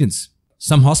experience.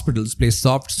 Some hospitals play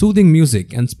soft, soothing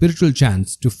music and spiritual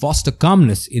chants to foster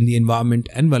calmness in the environment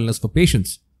and wellness for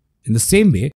patients. In the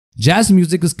same way, jazz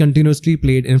music is continuously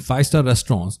played in 5-star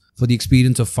restaurants for the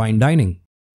experience of fine dining.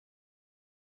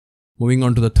 Moving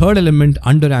on to the third element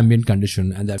under ambient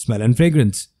condition, and that's smell and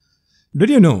fragrance. Did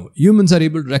you know humans are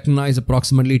able to recognize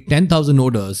approximately 10,000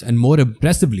 odors and more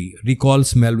impressively recall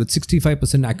smell with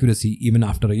 65% accuracy even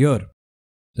after a year?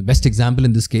 The best example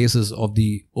in this case is of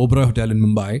the Oberoi Hotel in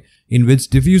Mumbai, in which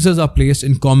diffusers are placed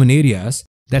in common areas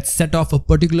that set off a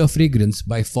particular fragrance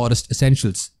by forest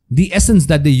essentials. The essence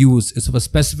that they use is of a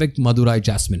specific Madurai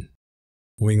jasmine.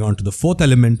 Moving on to the fourth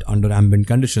element under ambient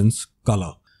conditions,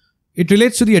 color. It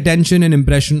relates to the attention and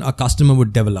impression a customer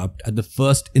would develop at the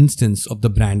first instance of the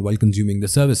brand while consuming the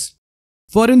service.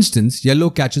 For instance, yellow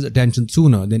catches attention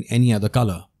sooner than any other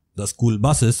color. The school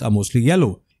buses are mostly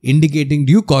yellow, indicating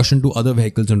due caution to other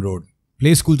vehicles on road.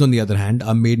 Play schools, on the other hand,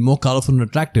 are made more colorful and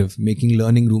attractive, making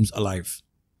learning rooms alive.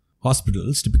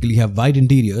 Hospitals typically have white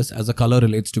interiors as the color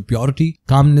relates to purity,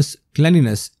 calmness,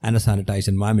 cleanliness, and a sanitized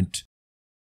environment.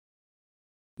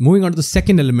 Moving on to the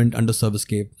second element under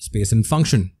servicescape, space and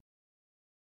function.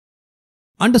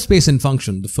 Under space and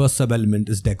function, the first sub-element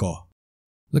is decor.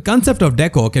 The concept of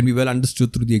decor can be well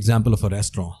understood through the example of a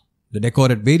restaurant. The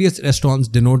decor at various restaurants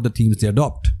denote the themes they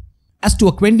adopt, as to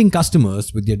acquainting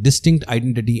customers with their distinct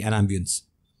identity and ambience.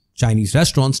 Chinese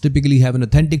restaurants typically have an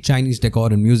authentic Chinese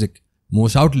decor and music.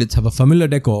 Most outlets have a familiar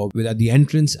decor with at the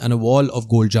entrance and a wall of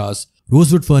gold jars,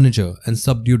 rosewood furniture, and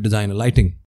subdued designer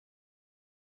lighting.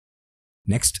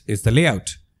 Next is the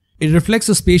layout. It reflects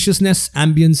the spaciousness,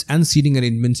 ambience, and seating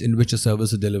arrangements in which a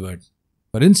service is delivered.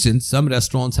 For instance, some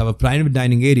restaurants have a private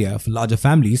dining area for larger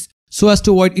families so as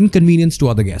to avoid inconvenience to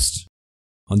other guests.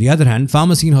 On the other hand,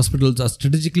 pharmacy and hospitals are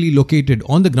strategically located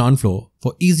on the ground floor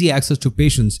for easy access to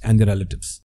patients and their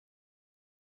relatives.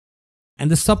 And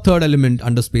the sub-third element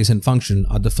under space and function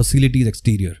are the facilities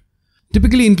exterior.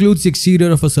 Typically includes the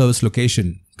exterior of a service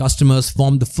location. Customers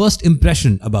form the first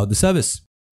impression about the service.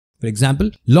 For example,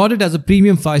 lauded as a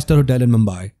premium 5-star hotel in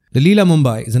Mumbai, the Leela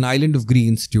Mumbai is an island of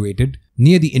green situated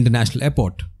near the international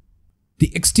airport.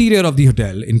 The exterior of the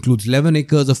hotel includes 11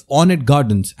 acres of ornate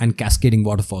gardens and cascading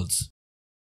waterfalls.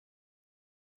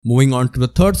 Moving on to the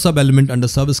third sub-element under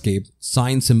servicescape,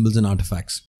 signs, symbols and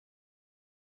artifacts.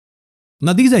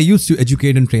 Now these are used to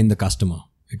educate and train the customer.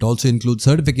 It also includes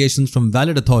certifications from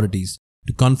valid authorities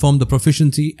to confirm the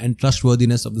proficiency and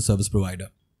trustworthiness of the service provider.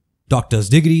 Doctor's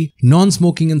degree,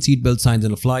 non-smoking and seatbelt signs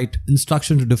in a flight,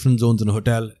 instruction to different zones in a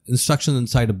hotel, instructions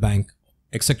inside a bank,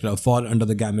 etc. fall under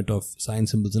the gamut of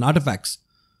signs, symbols and artifacts.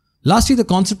 Lastly, the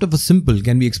concept of a symbol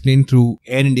can be explained through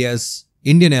Air India's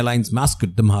Indian Airlines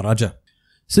mascot, the Maharaja.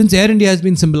 Since Air India has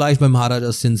been symbolized by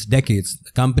Maharajas since decades,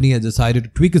 the company has decided to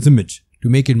tweak its image to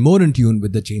make it more in tune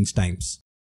with the changed times.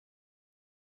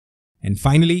 And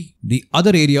finally, the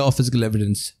other area of physical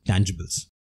evidence, tangibles.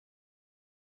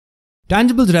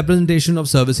 Tangibles representation of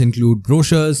service include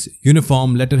brochures,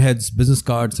 uniform, letterheads, business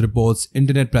cards, reports,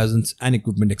 internet presence, and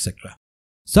equipment, etc.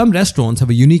 Some restaurants have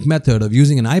a unique method of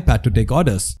using an iPad to take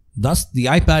orders. Thus, the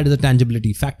iPad is a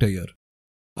tangibility factor here.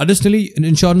 Additionally,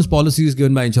 insurance policies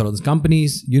given by insurance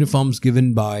companies, uniforms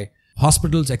given by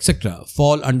hospitals, etc.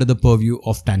 fall under the purview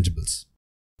of tangibles.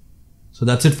 So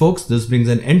that's it, folks. This brings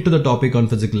an end to the topic on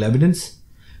physical evidence.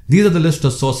 These are the list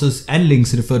of sources and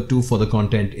links referred to for the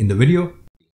content in the video.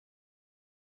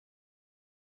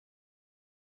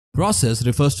 Process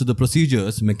refers to the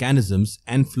procedures, mechanisms,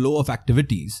 and flow of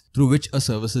activities through which a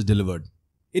service is delivered.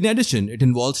 In addition, it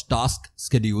involves tasks,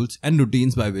 schedules, and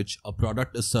routines by which a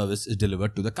product or service is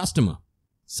delivered to the customer.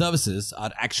 Services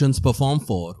are actions performed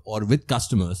for or with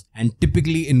customers and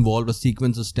typically involve a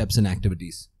sequence of steps and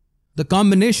activities. The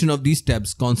combination of these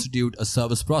steps constitute a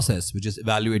service process which is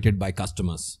evaluated by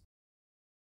customers.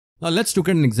 Now let's look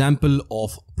at an example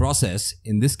of process,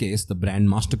 in this case the brand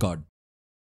MasterCard.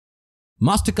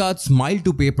 MasterCard's Smile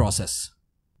to Pay process.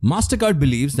 MasterCard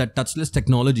believes that touchless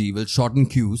technology will shorten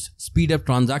queues, speed up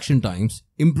transaction times,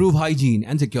 improve hygiene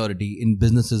and security in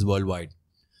businesses worldwide.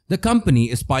 The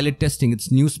company is pilot testing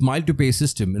its new Smile to Pay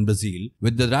system in Brazil,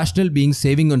 with the rationale being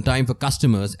saving on time for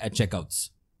customers at checkouts.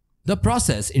 The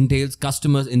process entails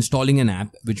customers installing an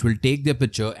app which will take their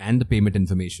picture and the payment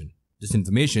information. This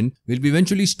information will be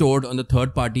eventually stored on the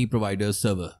third-party provider's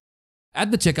server.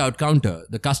 At the checkout counter,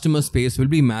 the customer's face will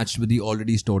be matched with the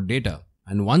already stored data,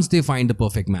 and once they find the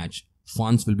perfect match,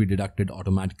 funds will be deducted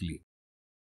automatically.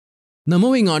 Now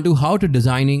moving on to how to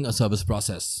designing a service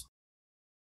process.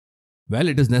 Well,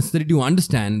 it is necessary to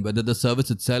understand whether the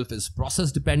service itself is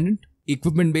process dependent,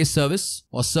 equipment based service,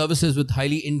 or services with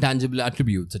highly intangible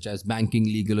attributes such as banking,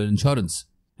 legal, or insurance.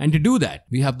 And to do that,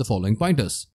 we have the following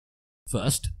pointers.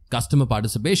 First, customer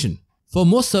participation. For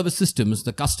most service systems,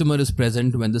 the customer is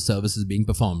present when the service is being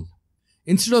performed.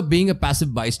 Instead of being a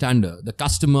passive bystander, the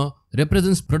customer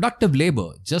represents productive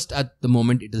labor just at the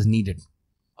moment it is needed.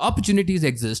 Opportunities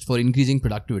exist for increasing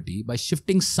productivity by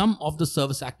shifting some of the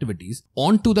service activities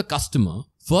onto the customer.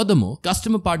 Furthermore,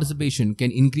 customer participation can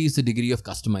increase the degree of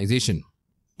customization.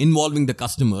 Involving the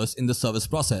customers in the service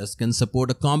process can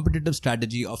support a competitive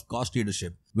strategy of cost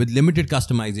leadership with limited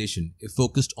customization if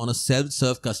focused on a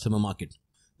self-serve customer market.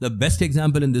 The best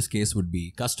example in this case would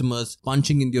be customers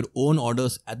punching in their own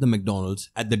orders at the McDonald's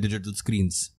at the digital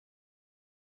screens.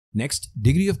 Next,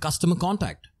 degree of customer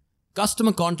contact.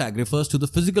 Customer contact refers to the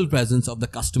physical presence of the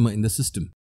customer in the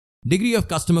system. Degree of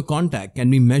customer contact can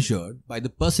be measured by the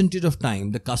percentage of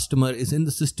time the customer is in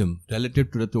the system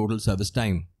relative to the total service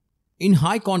time. In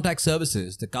high contact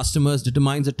services, the customers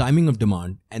determines the timing of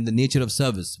demand and the nature of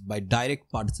service by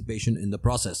direct participation in the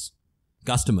process.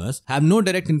 Customers have no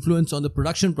direct influence on the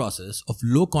production process of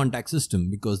low contact system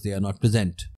because they are not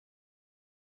present.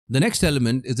 The next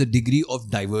element is the degree of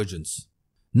divergence.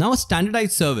 Now, a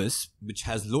standardized service which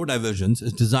has low divergence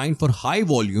is designed for high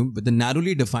volume with a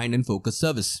narrowly defined and focused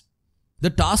service. The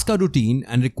tasks are routine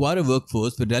and require a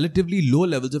workforce with relatively low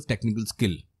levels of technical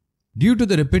skill. Due to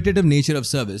the repetitive nature of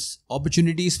service,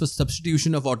 opportunities for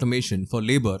substitution of automation for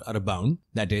labor are abound,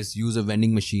 that is, use of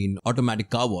vending machine, automatic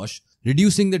car wash,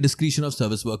 reducing the discretion of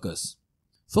service workers.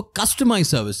 For customized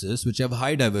services which have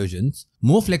high divergence,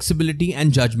 more flexibility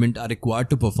and judgment are required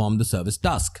to perform the service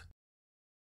task.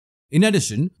 In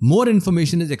addition, more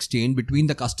information is exchanged between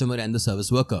the customer and the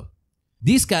service worker.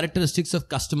 These characteristics of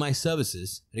customized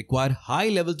services require high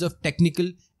levels of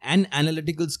technical and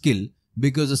analytical skill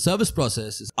because the service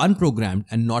process is unprogrammed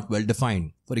and not well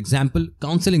defined. For example,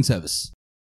 counseling service.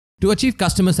 To achieve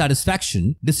customer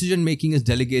satisfaction, decision making is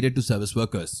delegated to service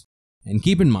workers. And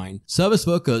keep in mind, service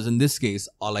workers in this case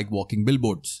are like walking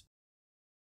billboards.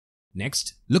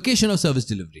 Next, location of service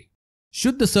delivery.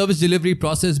 Should the service delivery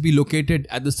process be located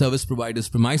at the service provider's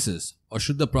premises, or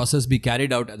should the process be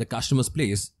carried out at the customer's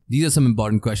place? These are some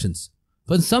important questions.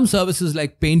 For some services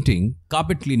like painting,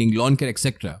 carpet cleaning, lawn care,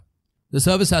 etc., the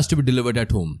service has to be delivered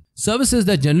at home. Services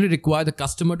that generally require the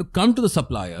customer to come to the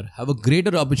supplier have a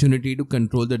greater opportunity to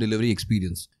control the delivery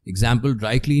experience. Example,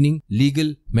 dry cleaning,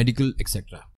 legal, medical,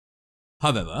 etc.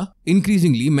 However,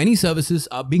 increasingly many services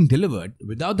are being delivered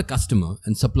without the customer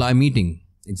and supplier meeting.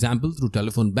 Example, through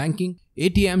telephone banking,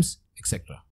 ATMs,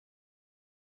 etc.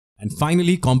 And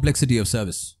finally, complexity of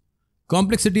service.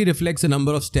 Complexity reflects the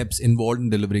number of steps involved in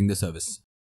delivering the service.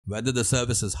 Whether the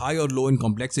service is high or low in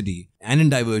complexity and in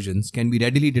divergence can be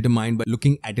readily determined by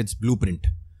looking at its blueprint.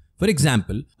 For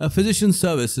example, a physician's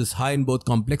service is high in both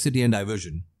complexity and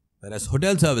diversion, whereas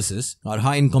hotel services are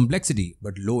high in complexity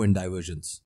but low in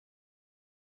divergence.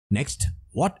 Next,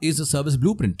 what is a service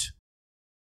blueprint?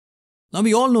 Now,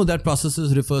 we all know that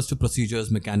processes refers to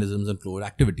procedures, mechanisms, and flow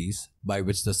activities by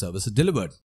which the service is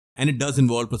delivered. And it does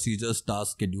involve procedures,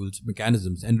 tasks, schedules,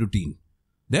 mechanisms, and routine.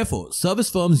 Therefore, service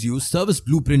firms use service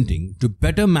blueprinting to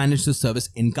better manage the service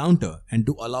encounter and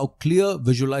to allow clear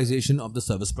visualization of the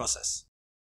service process.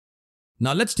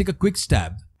 Now, let's take a quick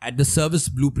stab at the service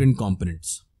blueprint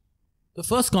components. The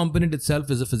first component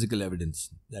itself is a physical evidence,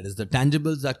 that is, the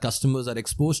tangibles that customers are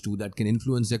exposed to that can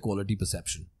influence their quality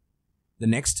perception. The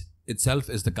next itself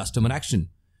is the customer action.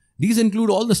 These include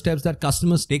all the steps that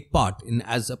customers take part in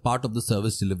as a part of the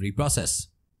service delivery process.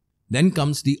 Then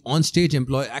comes the on-stage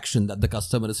employee action that the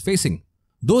customer is facing.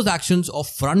 Those actions of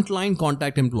frontline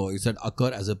contact employees that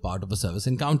occur as a part of a service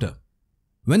encounter.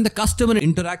 When the customer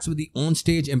interacts with the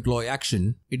on-stage employee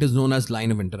action, it is known as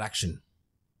line of interaction.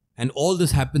 And all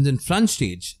this happens in front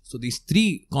stage. So these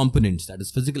three components, that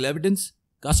is physical evidence,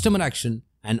 customer action,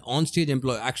 and on-stage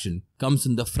employee action, comes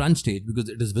in the front stage because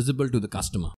it is visible to the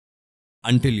customer.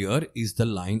 Until here is the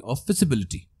line of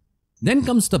visibility. Then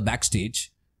comes the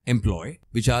backstage employee,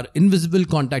 which are invisible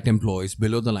contact employees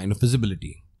below the line of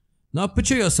visibility. Now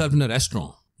picture yourself in a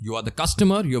restaurant. You are the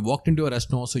customer, you have walked into a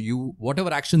restaurant, so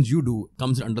whatever actions you do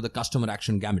comes under the customer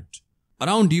action gamut.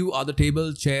 Around you are the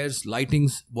tables, chairs,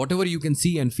 lightings, whatever you can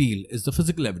see and feel is the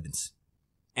physical evidence.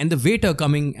 And the waiter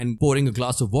coming and pouring a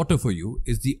glass of water for you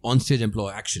is the on-stage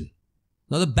employee action.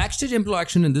 Now the backstage employee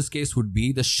action in this case would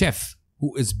be the chef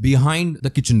who is behind the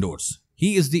kitchen doors.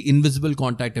 He is the invisible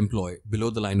contact employee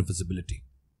below the line of visibility.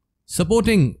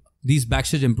 Supporting these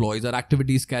backstage employees are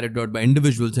activities carried out by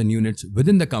individuals and units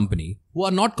within the company who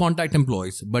are not contact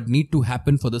employees but need to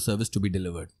happen for the service to be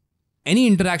delivered. Any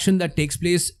interaction that takes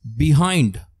place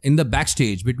behind in the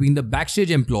backstage between the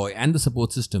backstage employee and the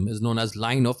support system is known as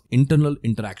line of internal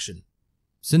interaction.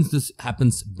 Since this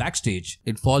happens backstage,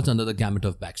 it falls under the gamut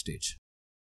of backstage.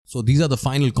 So these are the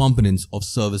final components of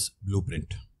service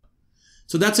blueprint.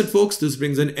 So that's it, folks. This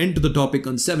brings an end to the topic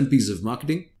on 7 P's of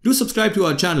marketing. Do subscribe to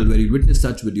our channel where you'll witness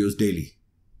such videos daily.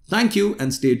 Thank you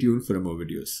and stay tuned for more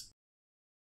videos.